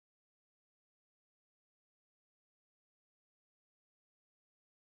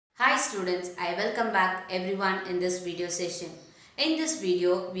Hi students, I welcome back everyone in this video session. In this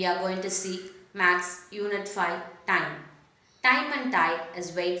video, we are going to see Maths Unit 5 Time. Time and tide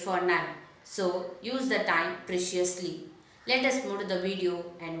is wait for none. So use the time preciously. Let us move to the video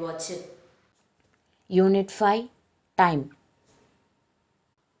and watch it. Unit 5 Time.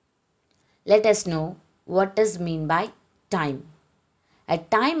 Let us know what is mean by time. A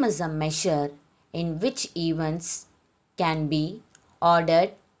time is a measure in which events can be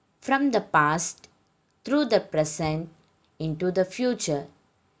ordered from the past through the present into the future,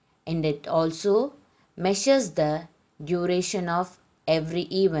 and it also measures the duration of every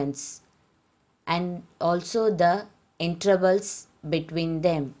events and also the intervals between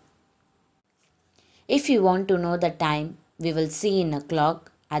them. If you want to know the time, we will see in a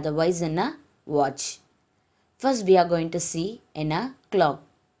clock, otherwise in a watch. First, we are going to see in a clock.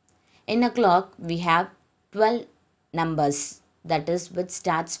 In a clock, we have 12 numbers, that is, which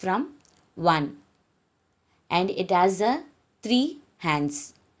starts from 1, and it has a 3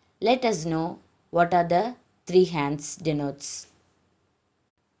 hands. Let us know what are the 3 hands denotes.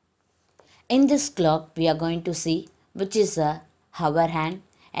 In this clock, we are going to see which is a hour hand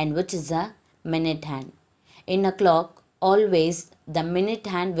and which is a minute hand. In a clock, always the minute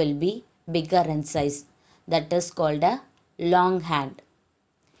hand will be bigger in size. That is called a long hand.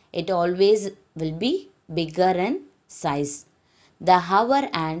 It always will be bigger in size. The hour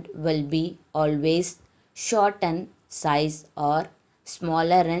hand will be always short in size or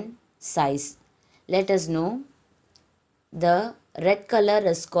smaller in size. Let us know the red color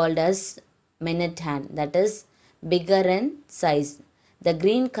is called as minute hand, that is bigger in size. The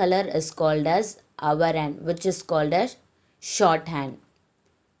green color is called as hour hand, which is called as short hand.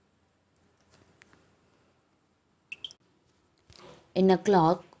 In a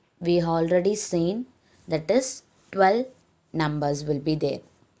clock, we already seen that is 12 numbers will be there.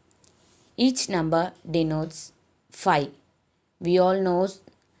 Each number denotes 5. We all know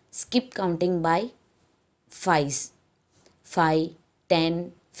skip counting by 5s. 5,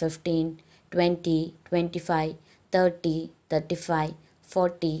 10, 15, 20, 25, 30, 35,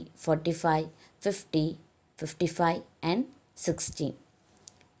 40, 45, 50, 55 and 60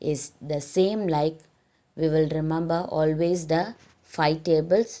 is the same like we will remember always the 5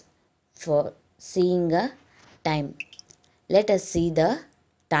 tables for seeing a time. Let us see the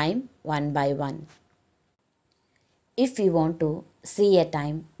time one by one. If we want to see a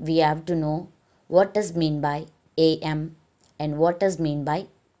time, we have to know what is mean by AM and what is mean by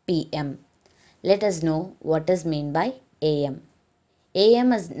PM. Let us know what is mean by AM.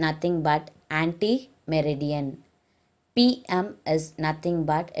 AM is nothing but anti-meridian. PM is nothing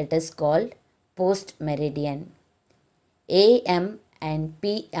but it is called post-meridian. AM and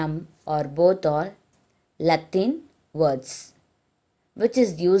PM are both all Latin words which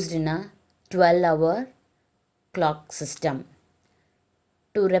is used in a 12-hour clock system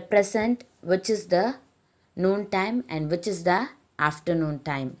to represent which is the noon time and which is the afternoon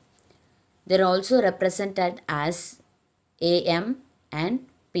time. They are also represented as AM and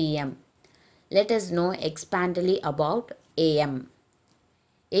PM. Let us know expandedly about AM.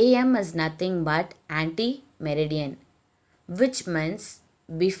 AM is nothing but anti-meridian, which means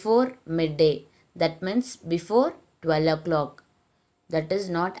before midday. That means before 12 o'clock. That is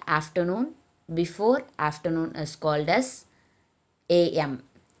not afternoon. Before afternoon is called as AM.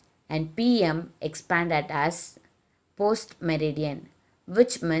 And PM expanded as post meridian,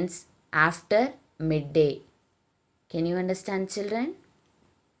 which means after midday. Can you understand, children?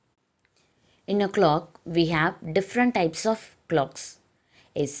 In a clock, we have different types of clocks.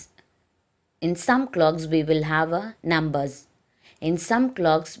 Is in some clocks we will have a numbers. In some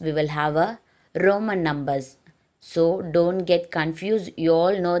clocks we will have a Roman numbers. So don't get confused. You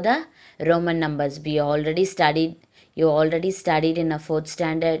all know the Roman numbers. We already studied. You already studied in a 4th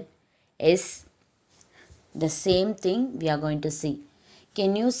standard. Is the same thing we are going to see.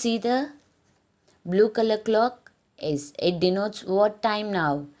 Can you see the blue color clock? Is it denotes what time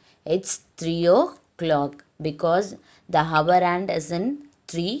now? It's 3 o'clock because the hour hand is in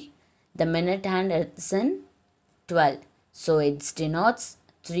 3, the minute hand is in 12. So it denotes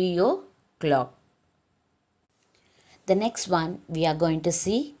 3 o'clock. The next one we are going to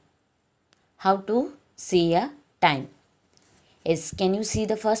see how to see a time. Is can you see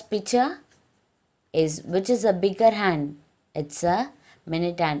the first picture? Is which is a bigger hand? It's a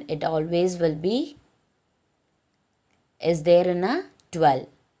minute hand. It always will be is there in a 12.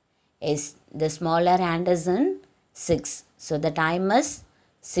 Is the smaller hand is in 6. So the time is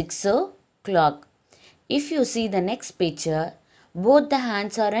 6 o'clock. If you see the next picture, both the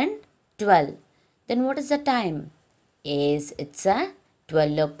hands are in 12. Then what is the time? Is it's a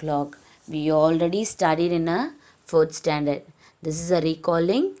 12 o'clock. We already studied in a 4th standard. This is a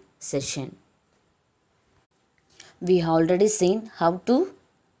recalling session. We already seen how to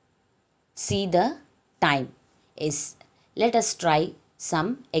see the time. Let us try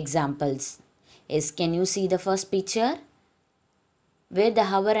some examples. Can you see the first picture? Where the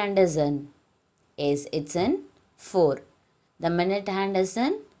hour hand is in? It's in 4. The minute hand is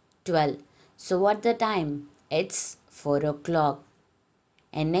in 12. So what the time? It's 4 o'clock.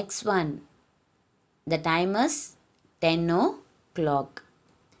 And next one, the time is 10 o'clock.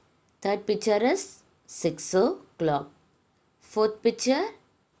 Third picture is 6 o'clock. Fourth picture,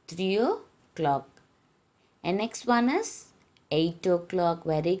 3 o'clock. And next one is 8 o'clock.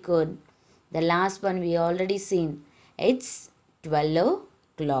 Very good. The last one we already seen. It's 12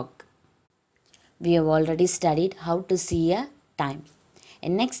 o'clock. We have already studied how to see a time.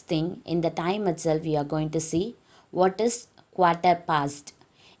 And next thing, in the time itself, we are going to see what is quarter past.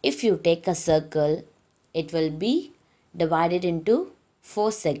 If you take a circle, it will be divided into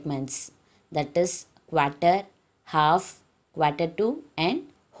 4 segments. That is quarter, half, quarter to and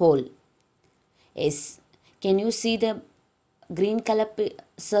whole. Can you see the green color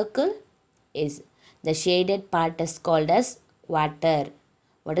circle? The shaded part is called as quarter.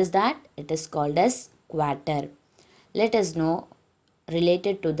 What is that? It is called as quarter. Let us know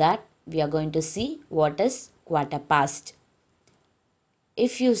related to that. We are going to see what is quarter past.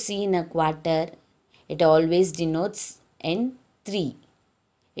 If you see in a quarter, it always denotes in 3.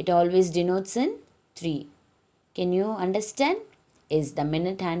 It always denotes in 3. Can you understand? The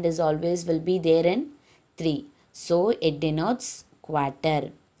minute hand is always will be there in 3. So it denotes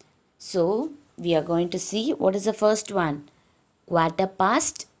quarter. So we are going to see what is the first one. Quarter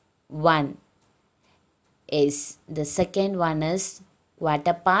past 1. The second one is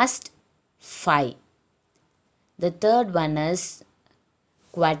quarter past 5. The third one is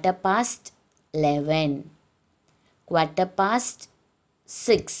quarter past 11. Quarter past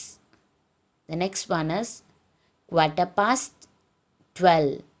 6. The next one is quarter past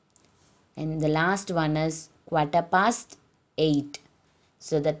 12. And the last one is quarter past 8.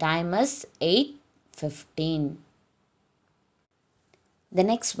 So the time is 8:15. The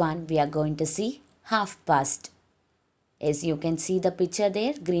next one we are going to see half past. As you can see the picture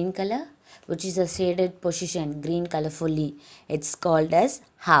there, green color, which is a shaded position, green color fully. It's called as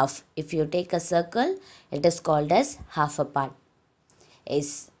half. If you take a circle, it is called as half a part.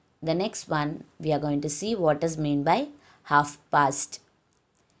 The next one we are going to see what is meant by half past.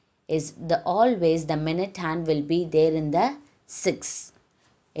 Always the minute hand will be there in the 6.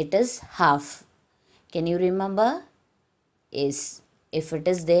 It is half. Can you remember? If it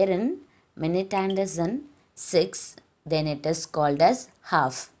is there in minute hand is in 6, then it is called as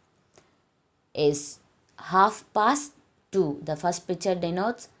half. Half past 2. The first picture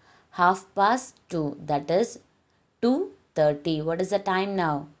denotes half past 2. That is 2:30. What is the time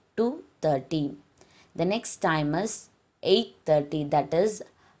now? 2:30. The next time is 8:30. That is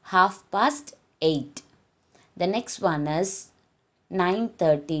half past 8. The next one is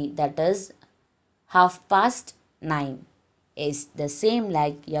 9:30. That is half past 9. The same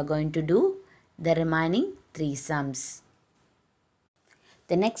like you are going to do the remaining 3 sums.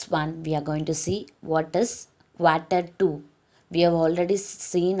 The next one we are going to see what is quarter to. We have already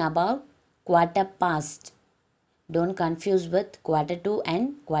seen about quarter past. Don't confuse with quarter to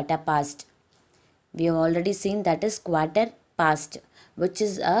and quarter past. We have already seen that is quarter past, which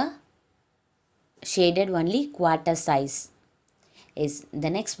is a shaded only quarter size. The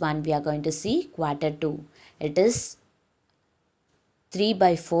next one we are going to see quarter to. It is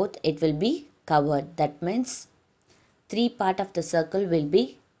 3/4. It will be covered. That means 3 part of the circle will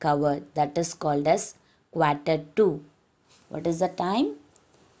be covered. That is called as quarter to. What is the time?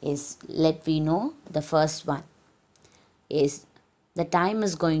 Let me know the first one. The time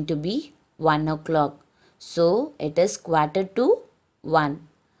is going to be 1 o'clock. So it is quarter to 1.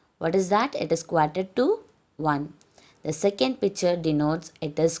 What is that? It is quarter to 1. The second picture denotes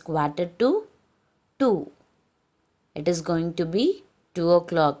it is quarter to 2. It is going to be 2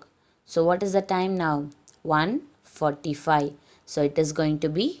 o'clock. So what is the time now? 1:45. So it is going to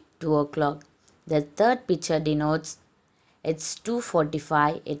be 2 o'clock. The third picture denotes it's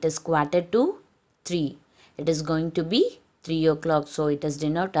 2:45. It is quarter to 3. It is going to be 3 o'clock. So it is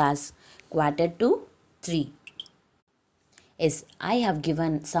denoted as quarter to 3. I have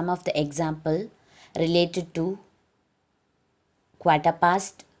given some of the example related to quarter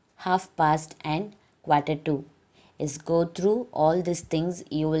past, half past and quarter to. Go through all these things.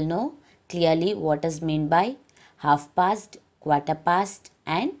 You will know clearly what is meant by half past, quarter past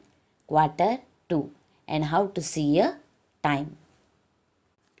and quarter to, and how to see a time.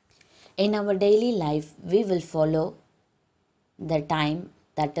 In our daily life, we will follow the time,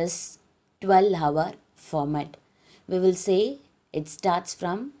 that is 12-hour format. We will say it starts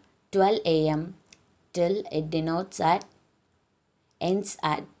from 12 a.m. till it denotes at ends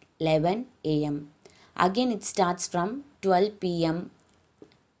at 11 a.m. Again it starts from 12 p.m.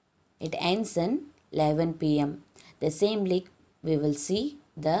 It ends in 11 p.m. The same like we will see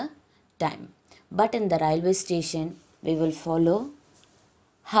the time. But in the railway station, we will follow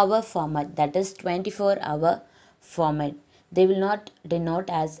hour format, that is 24-hour format. They will not denote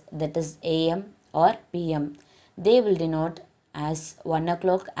as that is am or pm. They will denote as 1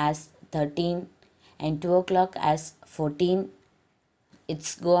 o'clock as 13 and 2 o'clock as 14.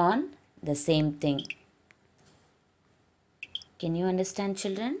 It's go on the same thing. Can you understand,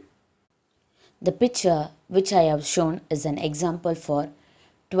 children? The picture which I have shown is an example for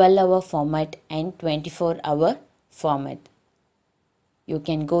 12-hour format and 24-hour format. You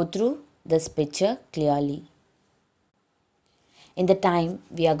can go through this picture clearly. In the time,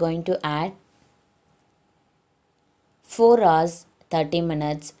 we are going to add 4 hours 30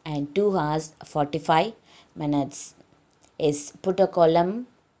 minutes and 2 hours 45 minutes. Is put a column,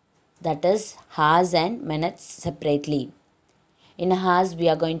 that is hours and minutes separately. In hours, we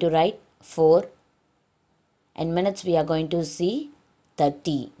are going to write 4 and minutes we are going to see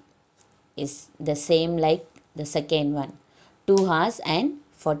 30. Is the same like the second one. 2 hours and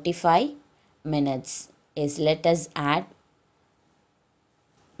 45 minutes. Is let us add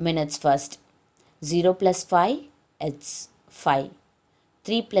minutes first. 0 plus 5 it's 5.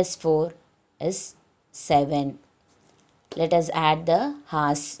 3 plus 4 is 7. Let us add the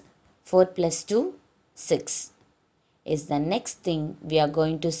hours. 4 plus 2 6 is the next thing we are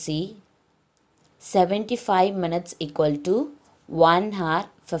going to see. 75 minutes equal to 1 hour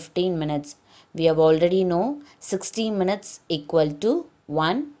 15 minutes. We have already know 60 minutes equal to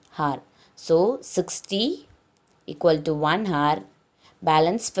 1 hour. So 60 equal to 1 hour.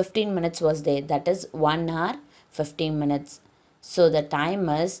 Balance 15 minutes was there, that is 1 hour 15 minutes. So the time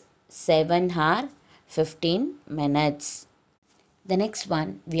is 7 hour 15 minutes. The next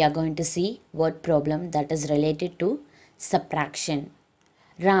one we are going to see word problem that is related to subtraction.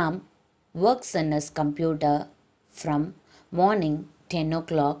 Ram works on his computer from morning 10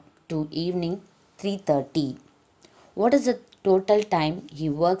 o'clock to evening 3:30. What is the total time he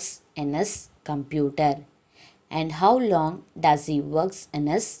works in his computer? And how long does he works in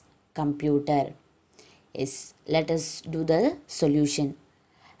his computer? Let us do the solution.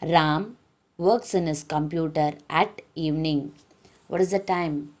 Ram works in his computer at evening. What is the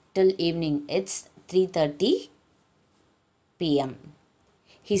time? Till evening. It's 3:30 p.m.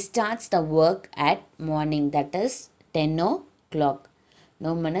 He starts the work at morning, that is 10 o'clock.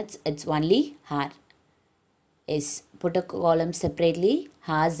 No minutes, it's only hour. Put a column separately,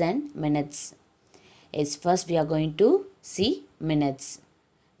 hours and minutes. First we are going to see minutes.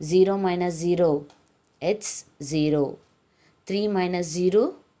 0 minus 0, it's 0. 3 minus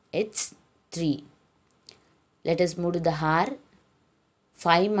 0, it's 3. Let us move to the hour.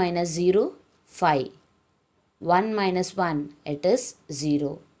 5 minus 0, 5. 1 minus 1, it is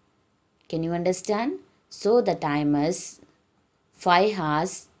 0. Can you understand? So the time is 5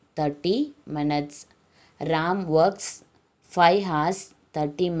 hours 30 minutes. Ram works 5 hours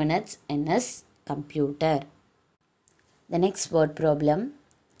 30 minutes in his computer. The next word problem.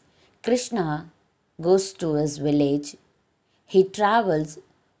 Krishna goes to his village. He travels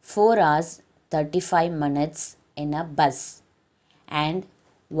 4 hours 35 minutes in a bus and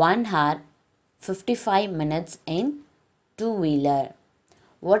 1 hour 55 minutes in two-wheeler.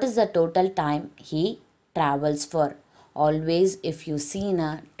 What is the total time he travels for? Always if you see in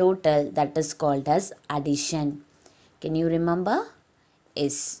a total, that is called as addition. Can you remember?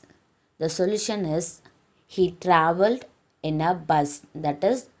 The solution is he traveled in a bus, that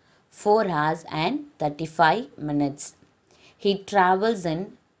is 4 hours and 35 minutes. He travels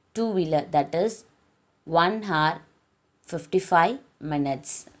in two-wheeler, that is 1 hour 55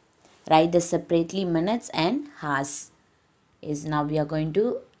 minutes. Write the separately minutes and hours. Now we are going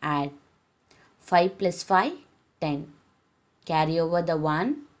to add 5 plus 5, 10. Carry over the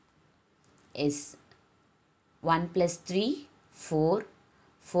 1 is 1 plus 3, 4.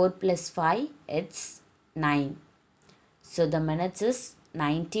 4 plus 5, it's 9. So the minutes is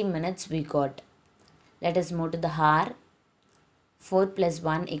 90 minutes we got. Let us move to the hour. 4 plus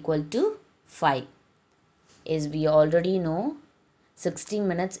 1 equal to 5. We already know 60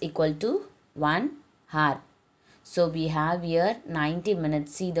 minutes equal to 1 hour. So we have here 90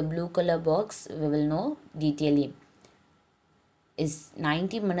 minutes. See the blue color box, we will know detailing.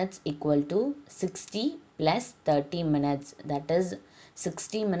 90 minutes equal to 60 plus 30 minutes, that is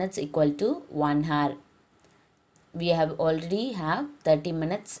 60 minutes equal to 1 hour. We have already have 30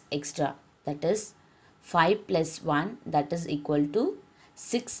 minutes extra. That is 5 plus 1, that is equal to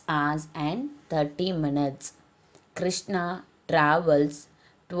 6 hours and 30 minutes. Krishna travels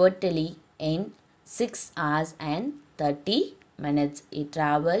totally in 6 hours and 30 minutes. He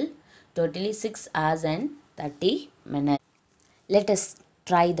travel totally 6 hours and 30 minutes. Let us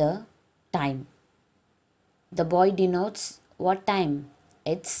try the time. The boy denotes what time?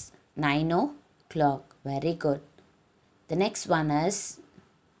 It's 9 o'clock. Very good. The next one is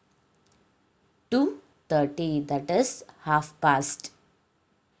 2:30, that is half past.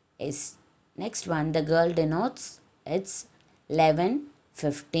 Is next one, the girl denotes it's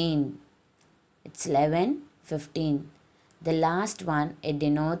 11:15. It's 11:15. The last one, it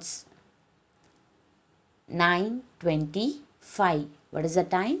denotes 9:25. What is the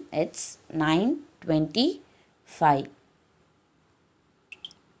time? It's 9:25.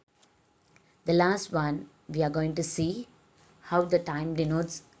 The last one, we are going to see how the time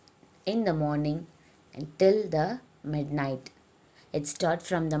denotes in the morning until the midnight. It starts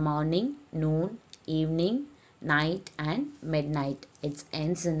from the morning, noon, evening, night and midnight. It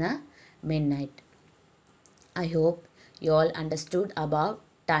ends in the midnight. I hope you all understood about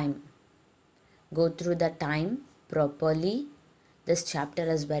time. Go through the time properly. This chapter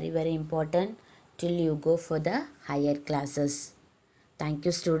is very important till you go for the higher classes. Thank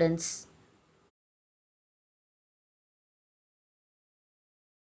you, students.